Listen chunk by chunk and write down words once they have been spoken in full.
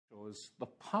shows the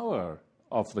power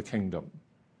of the kingdom.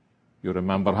 You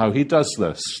remember how he does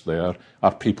this. There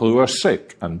are people who are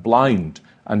sick and blind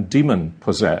and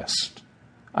demon-possessed,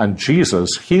 and Jesus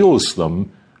heals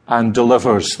them and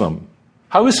delivers them.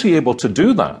 How is he able to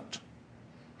do that?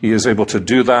 He is able to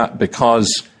do that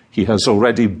because he has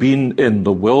already been in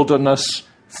the wilderness,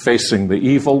 facing the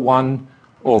evil one,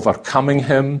 overcoming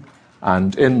him,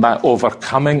 and in that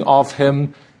overcoming of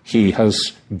him, he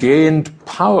has gained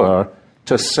power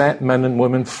to set men and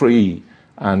women free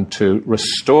and to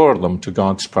restore them to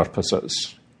God's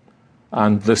purposes.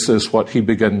 And this is what he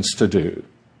begins to do.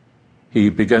 He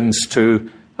begins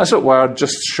to, as it were,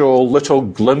 just show little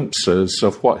glimpses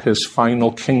of what his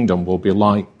final kingdom will be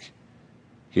like.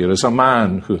 Here is a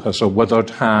man who has a withered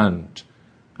hand,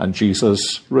 and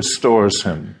Jesus restores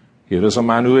him. Here is a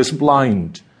man who is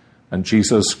blind, and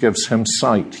Jesus gives him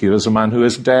sight. Here is a man who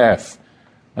is deaf,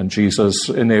 and Jesus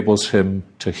enables him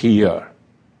to hear.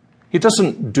 He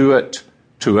doesn't do it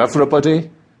to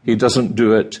everybody. He doesn't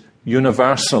do it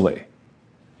universally.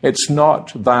 It's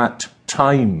not that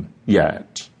time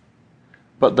yet.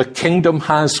 But the kingdom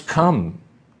has come,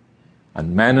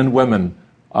 and men and women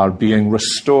are being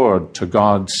restored to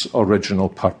God's original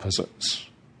purposes.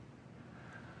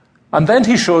 And then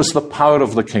he shows the power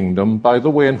of the kingdom by the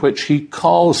way in which he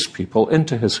calls people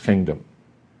into his kingdom.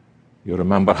 You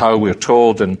remember how we're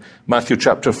told in Matthew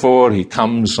chapter 4, he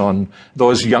comes on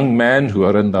those young men who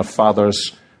are in their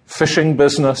father's fishing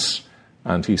business,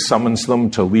 and he summons them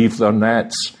to leave their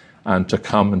nets and to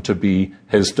come and to be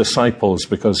his disciples,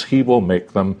 because he will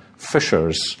make them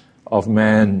fishers of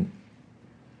men.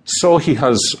 So he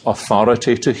has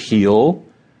authority to heal,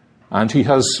 and he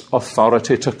has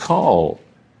authority to call,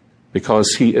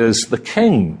 because he is the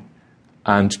king.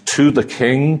 And to the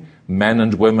king, men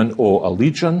and women owe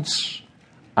allegiance,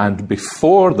 and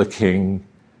before the king,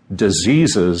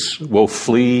 diseases will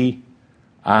flee,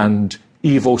 and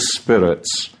evil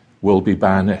spirits will be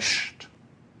banished.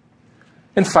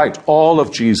 In fact, all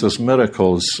of Jesus'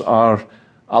 miracles are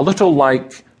a little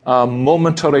like a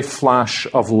momentary flash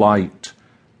of light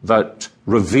that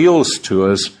reveals to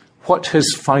us what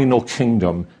his final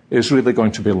kingdom is really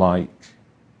going to be like.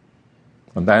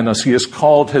 And then as he has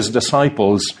called his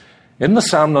disciples, in the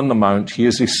Sermon on the Mount, he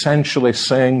is essentially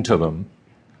saying to them,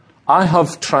 I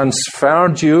have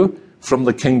transferred you from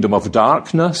the kingdom of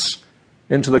darkness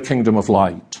into the kingdom of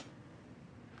light.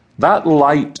 That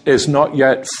light is not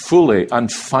yet fully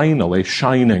and finally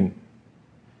shining.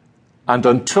 And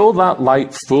until that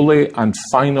light fully and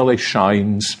finally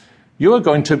shines, you are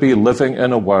going to be living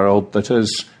in a world that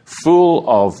is full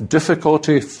of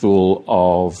difficulty, full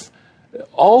of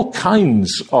all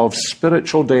kinds of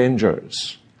spiritual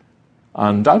dangers.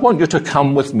 And I want you to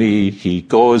come with me, he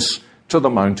goes to the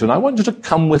mountain. I want you to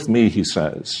come with me, he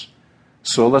says,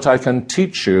 so that I can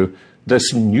teach you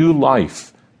this new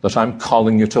life that I'm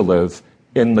calling you to live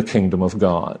in the kingdom of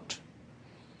God.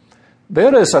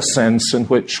 There is a sense in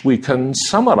which we can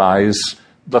summarize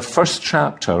the first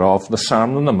chapter of the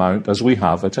Sermon on the Mount as we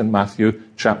have it in Matthew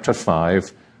chapter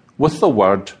 5 with the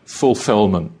word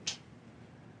fulfillment.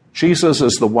 Jesus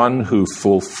is the one who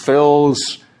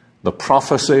fulfills the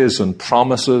prophecies and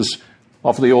promises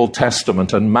of the Old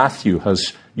Testament, and Matthew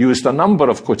has used a number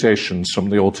of quotations from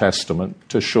the Old Testament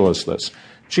to show us this.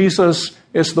 Jesus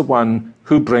is the one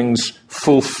who brings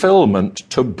fulfillment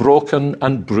to broken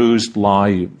and bruised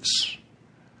lives.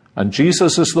 And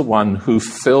Jesus is the one who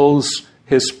fills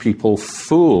his people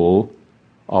full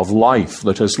of life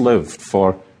that is lived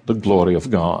for the glory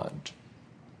of God.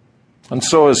 And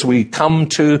so as we come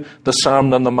to the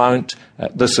Sermon on the Mount,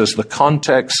 this is the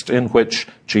context in which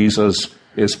Jesus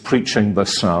is preaching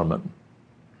this sermon.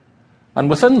 And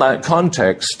within that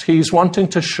context, he's wanting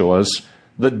to show us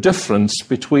the difference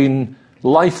between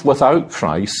life without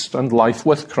Christ and life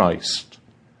with Christ.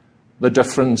 The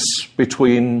difference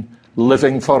between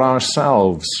living for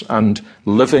ourselves and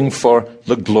living for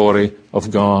the glory of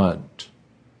God.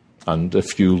 And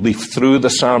if you leaf through the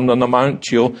Sermon on the Mount,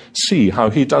 you'll see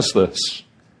how he does this.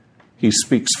 He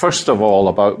speaks first of all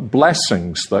about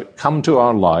blessings that come to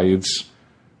our lives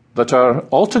that are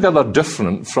altogether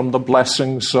different from the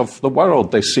blessings of the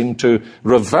world. They seem to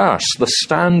reverse the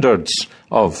standards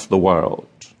of the world.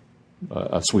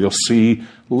 As we'll see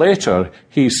later,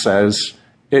 he says,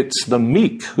 it's the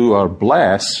meek who are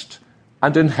blessed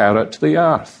and inherit the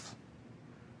earth,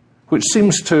 which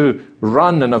seems to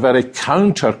run in a very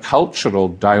counter-cultural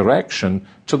direction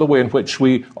to the way in which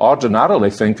we ordinarily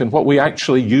think and what we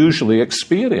actually usually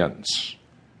experience.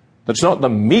 It's not the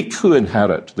meek who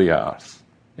inherit the earth.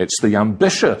 It's the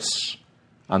ambitious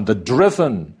and the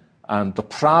driven and the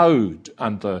proud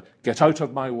and the get out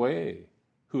of my way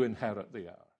who inherit the earth.